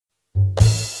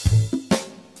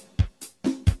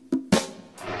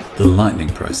The Lightning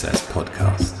Process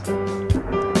podcast.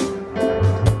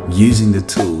 Using the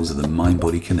tools of the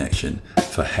mind-body connection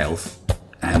for health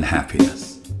and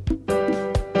happiness.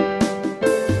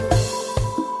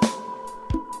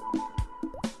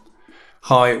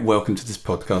 Hi, welcome to this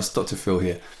podcast. Dr. Phil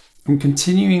here. I'm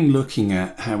continuing looking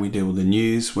at how we deal with the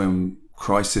news when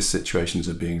crisis situations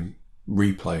are being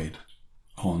replayed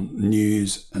on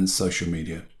news and social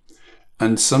media.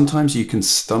 And sometimes you can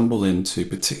stumble into,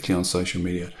 particularly on social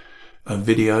media, a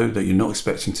video that you're not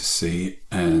expecting to see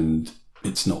and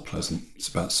it's not pleasant. It's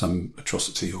about some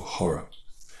atrocity or horror.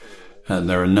 And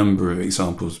there are a number of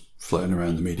examples floating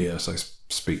around the media as I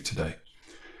speak today.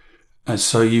 And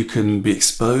so you can be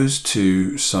exposed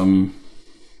to some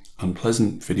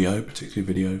unpleasant video, particularly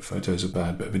video. Photos are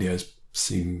bad, but videos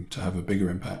seem to have a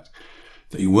bigger impact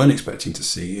that you weren't expecting to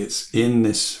see. It's in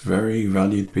this very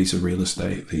valued piece of real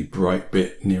estate, the bright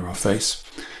bit near our face,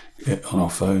 on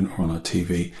our phone or on our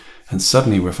TV. And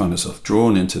suddenly we find ourselves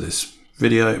drawn into this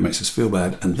video. It makes us feel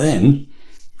bad. And then,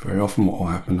 very often what will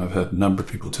happen, I've heard a number of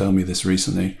people tell me this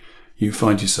recently, you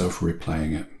find yourself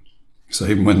replaying it. So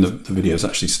even when the video is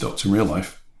actually stopped in real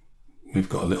life, we've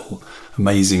got a little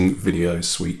amazing video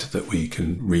suite that we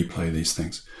can replay these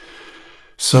things.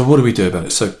 So what do we do about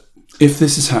it? So if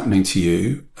this is happening to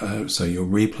you, so you're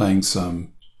replaying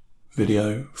some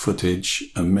video, footage,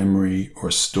 a memory or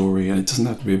a story, and it doesn't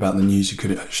have to be about the news. You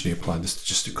could actually apply this to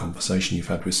just a conversation you've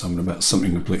had with someone about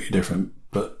something completely different,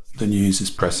 but the news is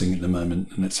pressing at the moment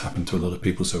and it's happened to a lot of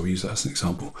people, so we use that as an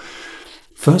example.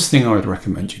 First thing I would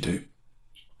recommend you do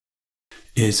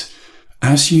is,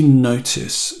 as you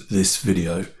notice this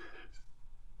video,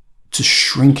 to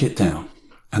shrink it down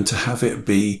and to have it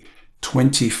be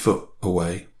 20 foot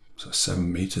away, so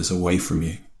 7 meters away from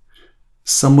you,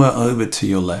 somewhere over to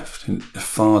your left in a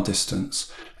far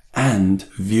distance, and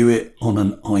view it on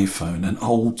an iPhone, an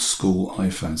old school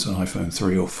iPhone, so an iPhone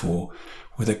 3 or 4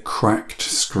 with a cracked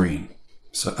screen.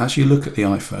 So as you look at the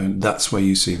iPhone, that's where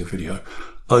you see the video,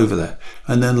 over there.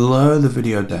 And then lower the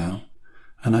video down.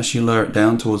 And as you lower it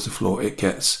down towards the floor, it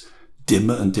gets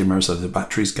dimmer and dimmer, so the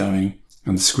battery's going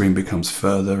and the screen becomes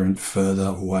further and further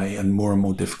away and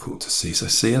more difficult to see. So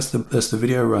see, as the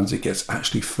video runs, it gets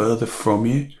actually further from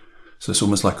you. So it's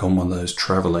almost like on one of those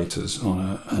travelators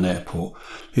on an airport.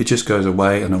 It just goes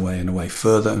away and away and away,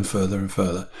 further and further and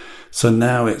further. So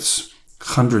now it's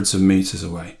hundreds of meters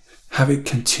away. Have it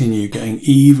continue getting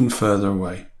even further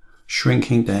away,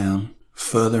 shrinking down,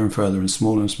 further and further and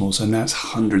smaller. So now it's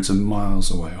hundreds of miles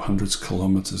away or hundreds of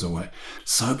kilometers away.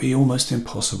 So it'd be almost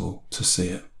impossible to see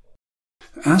it.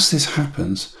 As this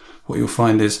happens, what you'll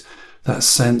find is that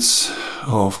sense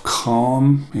of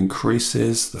calm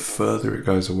increases. The further it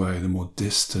goes away, the more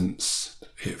distance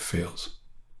it feels.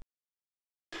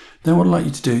 Then what I'd like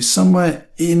you to do, somewhere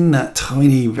in that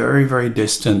tiny, very, very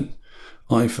distant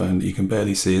iPhone that you can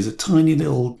barely see, is a tiny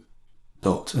little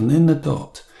dot. And in the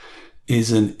dot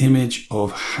is an image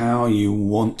of how you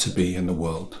want to be in the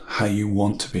world, how you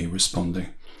want to be responding.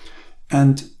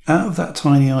 And out of that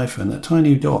tiny iPhone, that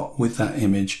tiny dot with that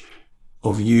image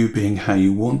of you being how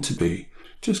you want to be,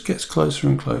 just gets closer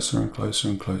and closer and closer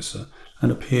and closer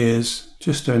and appears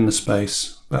just in the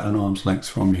space about an arm's length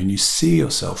from you. And you see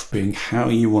yourself being how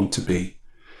you want to be,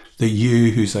 the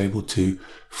you who's able to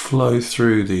flow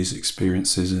through these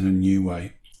experiences in a new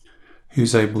way,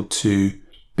 who's able to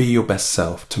be your best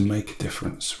self, to make a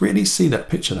difference. Really see that,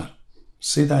 picture that.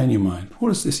 See that in your mind. What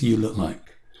does this you look like?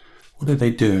 What are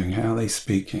they doing? How are they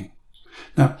speaking?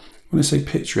 Now, when I say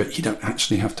picture it, you don't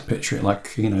actually have to picture it like,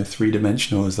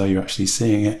 three-dimensional as though you're actually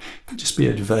seeing it. It could just be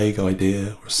a vague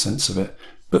idea or a sense of it.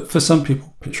 But for some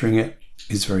people, picturing it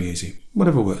is very easy.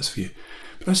 Whatever works for you.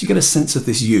 But as you get a sense of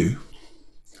this you,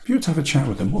 if you were to have a chat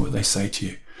with them, what would they say to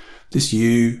you? This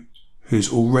you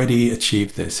who's already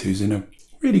achieved this, who's in a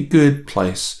really good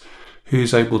place,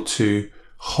 who's able to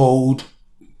hold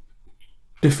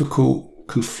difficult,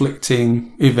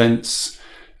 conflicting events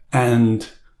and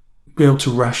be able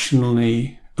to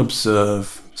rationally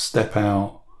observe, step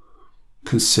out,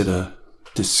 consider,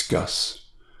 discuss,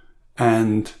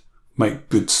 and make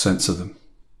good sense of them.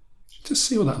 Just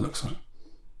see what that looks like.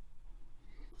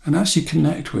 And as you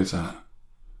connect with that,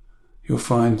 you'll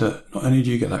find that not only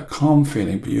do you get that calm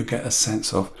feeling, but you get a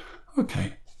sense of,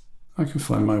 okay, I can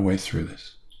find my way through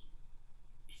this.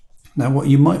 Now, what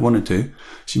you might want to do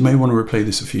is you may want to replay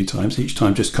this a few times, each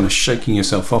time just kind of shaking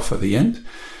yourself off at the end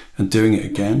and doing it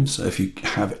again. So if you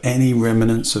have any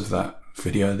remnants of that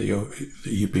video that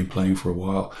you've been playing for a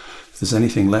while, if there's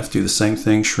anything left, do the same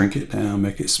thing, shrink it down,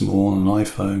 make it small on an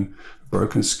iPhone,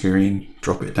 broken screen,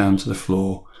 drop it down to the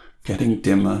floor, getting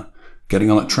dimmer, getting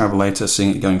on that travelator,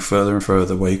 seeing it going further and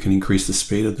further away. You can increase the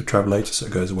speed of the travelator so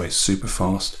it goes away super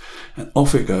fast. And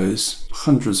off it goes,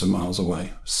 hundreds of miles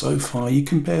away. So far you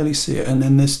can barely see it. And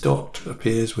then this dot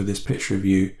appears with this picture of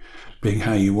you being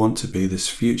how you want to be, this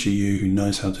future you who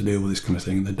knows how to deal with this kind of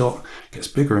thing. And the dot gets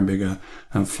bigger and bigger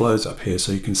and flows up here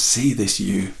so you can see this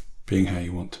you being how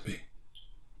you want to be.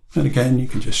 And again, you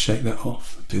can just shake that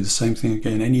off. Do the same thing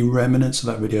again. Any remnants of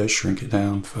that video, shrink it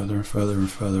down further and further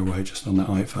and further away, just on that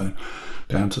iPhone,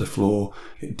 down to the floor.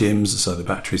 It dims so the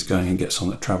battery's going and gets on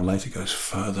that travelator, goes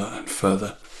further and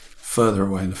further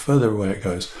away. And the further away it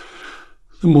goes,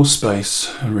 the more space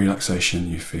and relaxation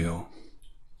you feel.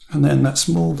 And then that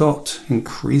small dot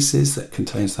increases, that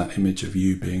contains that image of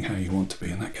you being how you want to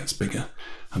be, and that gets bigger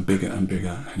and bigger and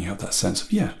bigger. And you have that sense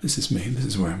of, yeah, this is me, this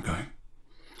is where I'm going.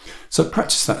 So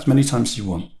practice that as many times as you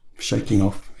want, shaking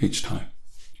off each time.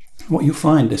 What you'll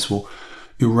find, this will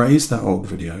erase that old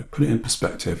video, put it in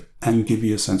perspective, and give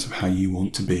you a sense of how you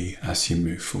want to be as you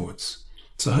move forwards.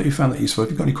 So I hope you found that useful. If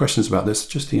you've got any questions about this,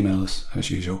 just email us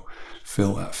as usual,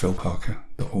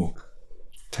 phil@philparker.org.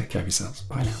 Take care of yourselves.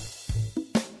 Bye now.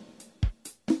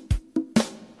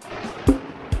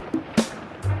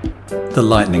 The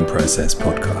Lightning Process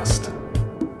Podcast.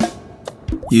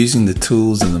 Using the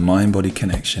tools of the mind-body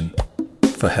connection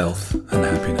for health and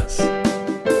happiness.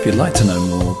 If you'd like to know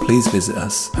more, please visit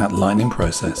us at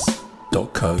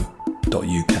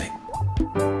lightningprocess.co.uk.